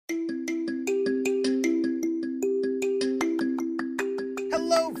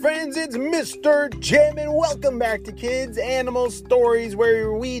friends, it's Mr. Jim, and welcome back to Kids Animal Stories,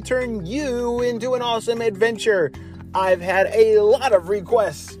 where we turn you into an awesome adventure. I've had a lot of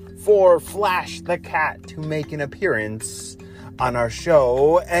requests for Flash the cat to make an appearance on our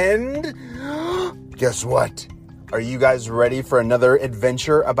show, and guess what? Are you guys ready for another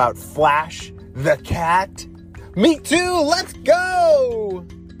adventure about Flash the cat? Me too! Let's go!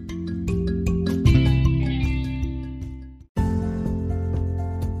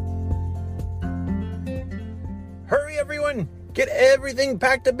 Hurry, everyone! Get everything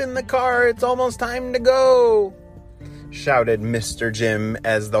packed up in the car. It's almost time to go! Shouted Mr. Jim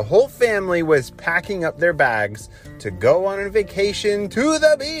as the whole family was packing up their bags to go on a vacation to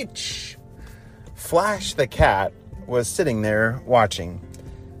the beach. Flash the cat was sitting there watching,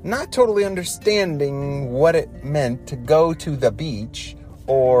 not totally understanding what it meant to go to the beach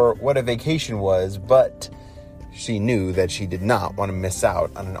or what a vacation was, but she knew that she did not want to miss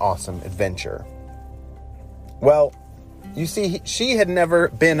out on an awesome adventure. Well, you see, she had never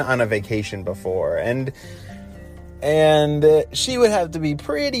been on a vacation before, and she would have to be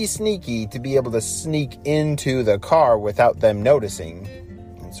pretty sneaky to be able to sneak into the car without them noticing.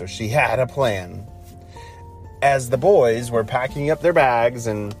 And so she had a plan. As the boys were packing up their bags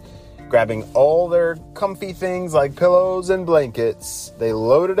and grabbing all their comfy things like pillows and blankets, they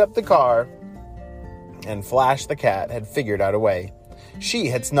loaded up the car, and Flash the cat had figured out a way. She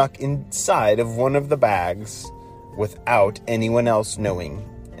had snuck inside of one of the bags without anyone else knowing,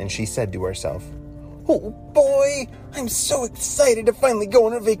 and she said to herself, "Oh boy, I'm so excited to finally go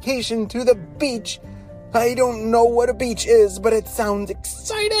on a vacation to the beach. I don't know what a beach is, but it sounds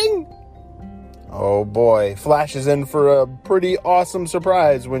exciting." Oh boy, Flash is in for a pretty awesome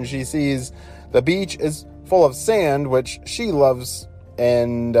surprise when she sees the beach is full of sand, which she loves,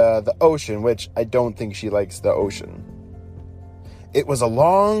 and the ocean, which I don't think she likes the ocean. It was a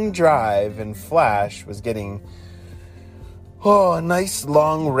long drive, and Flash was getting a nice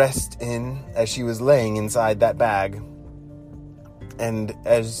long rest in as she was laying inside that bag. And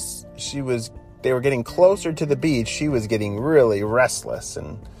as they were getting closer to the beach, she was getting really restless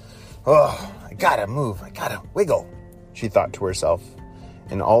and, I gotta move, I gotta wiggle, she thought to herself.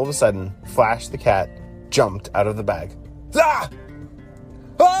 And all of a sudden, Flash the cat jumped out of the bag. Ah!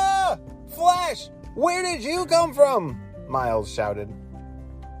 Ah! Flash, where did you come from? Miles shouted.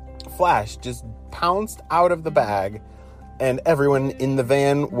 Flash just pounced out of the bag, and everyone in the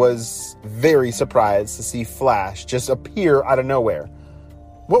van was very surprised to see Flash just appear out of nowhere.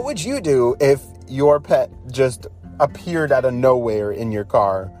 What would you do if your pet just appeared out of nowhere in your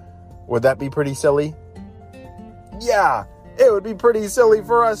car? Would that be pretty silly? Yeah, it would be pretty silly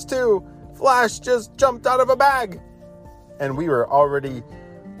for us too. Flash just jumped out of a bag. And we were already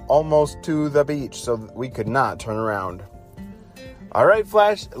almost to the beach, so we could not turn around. All right,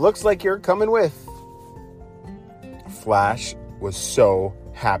 Flash, it looks like you're coming with. Flash was so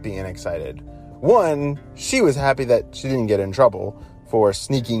happy and excited. One, she was happy that she didn't get in trouble for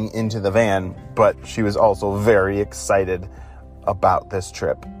sneaking into the van, but she was also very excited about this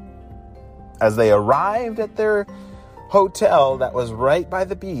trip. As they arrived at their hotel that was right by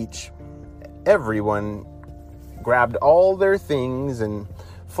the beach, everyone grabbed all their things, and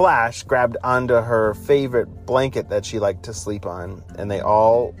Flash grabbed onto her favorite blanket that she liked to sleep on, and they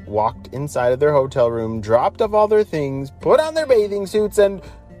all walked inside of their hotel room, dropped off all their things, put on their bathing suits, and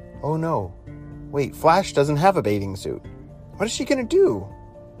oh no, wait, Flash doesn't have a bathing suit. What is she gonna do?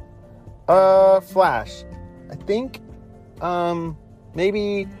 Flash, I think,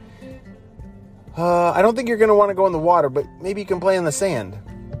 maybe, I don't think you're gonna want to go in the water, but maybe you can play in the sand.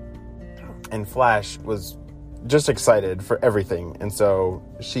 And Flash was just excited for everything, and so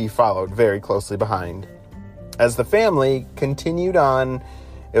she followed very closely behind. As the family continued on,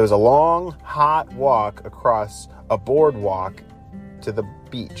 it was a long, hot walk across a boardwalk to the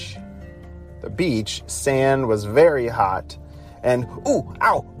beach. The beach sand was very hot, and ooh,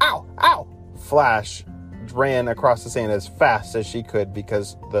 ow, ow, ow! Flash ran across the sand as fast as she could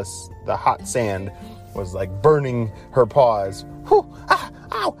because the hot sand was like burning her paws. Whew, ah,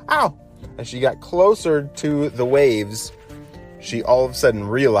 ow, ow! As she got closer to the waves, she all of a sudden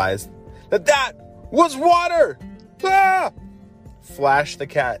realized that was water! Ah! Flash the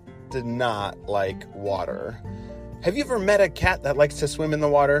cat did not like water. Have you ever met a cat that likes to swim in the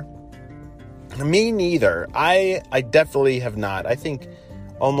water? Me neither. I definitely have not. I think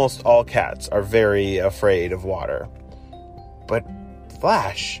almost all cats are very afraid of water. But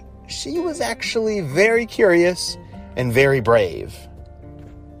Flash, she was actually very curious and very brave.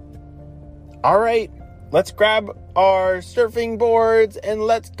 All right, let's grab our surfing boards and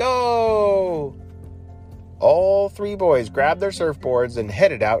let's go. all three boys grabbed their surfboards and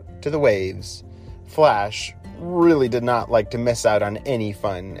headed out to the waves. Flash really did not like to miss out on any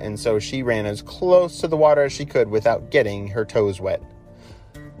fun, and so she ran as close to the water as she could without getting her toes wet.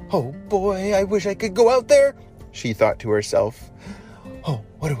 "Oh boy, I wish I could go out there," she thought to herself. "Oh,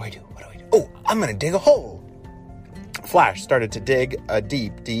 what do I do? Oh, I'm gonna dig a hole." Flash started to dig a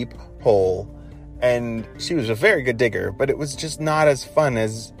deep, deep hole, and she was a very good digger, but it was just not as fun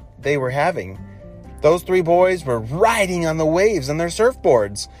as they were having. Those three boys were riding on the waves on their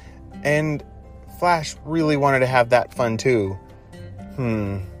surfboards, and Flash really wanted to have that fun too.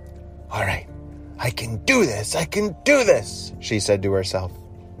 All right, I can do this, she said to herself.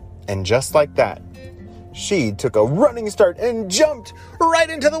 And just like that, she took a running start and jumped right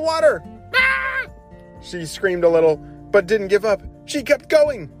into the water. Ah! She screamed a little, but didn't give up. She kept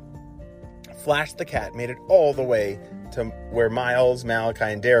going. Flash the cat made it all the way to where Miles, Malachi,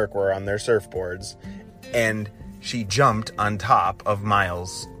 and Derek were on their surfboards, and she jumped on top of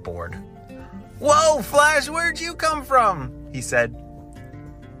Miles' board. "Whoa, Flash, where'd you come from?" he said.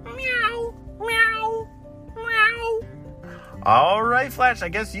 "Meow, meow, meow." "All right, Flash, I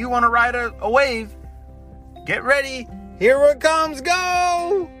guess you want to ride a wave. Get ready. Here it comes,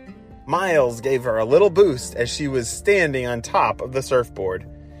 go!" Miles gave her a little boost as she was standing on top of the surfboard.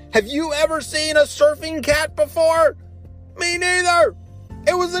 "Have you ever seen a surfing cat before?" "Me neither.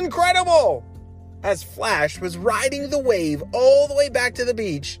 It was incredible." As Flash was riding the wave all the way back to the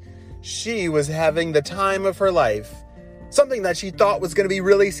beach, she was having the time of her life. Something that she thought was going to be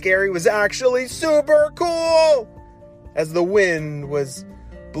really scary was actually super cool. As the wind was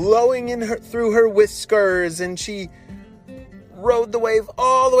blowing through her whiskers and she rode the wave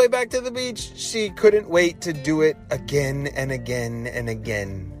all the way back to the beach, she couldn't wait to do it again and again and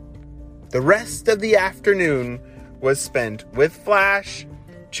again. The rest of the afternoon was spent with Flash,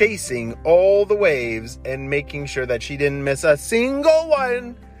 chasing all the waves and making sure that she didn't miss a single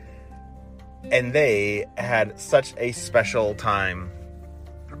one. And they had such a special time.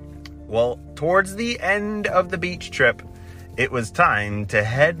 Well, towards the end of the beach trip, it was time to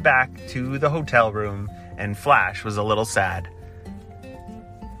head back to the hotel room, and Flash was a little sad.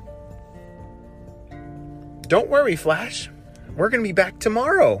 "Don't worry, Flash. We're going to be back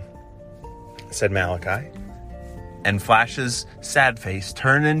tomorrow," said Malachi. And Flash's sad face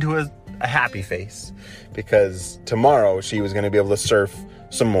turned into a happy face, because tomorrow she was going to be able to surf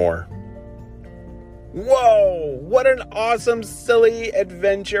some more. Whoa, what an awesome, silly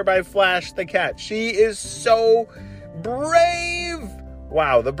adventure by Flash the cat. She is so brave.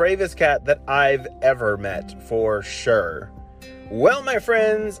 Wow, the bravest cat that I've ever met, for sure. Well, my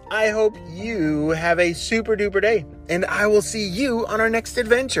friends, I hope you have a super duper day, and I will see you on our next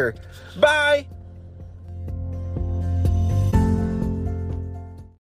adventure. Bye.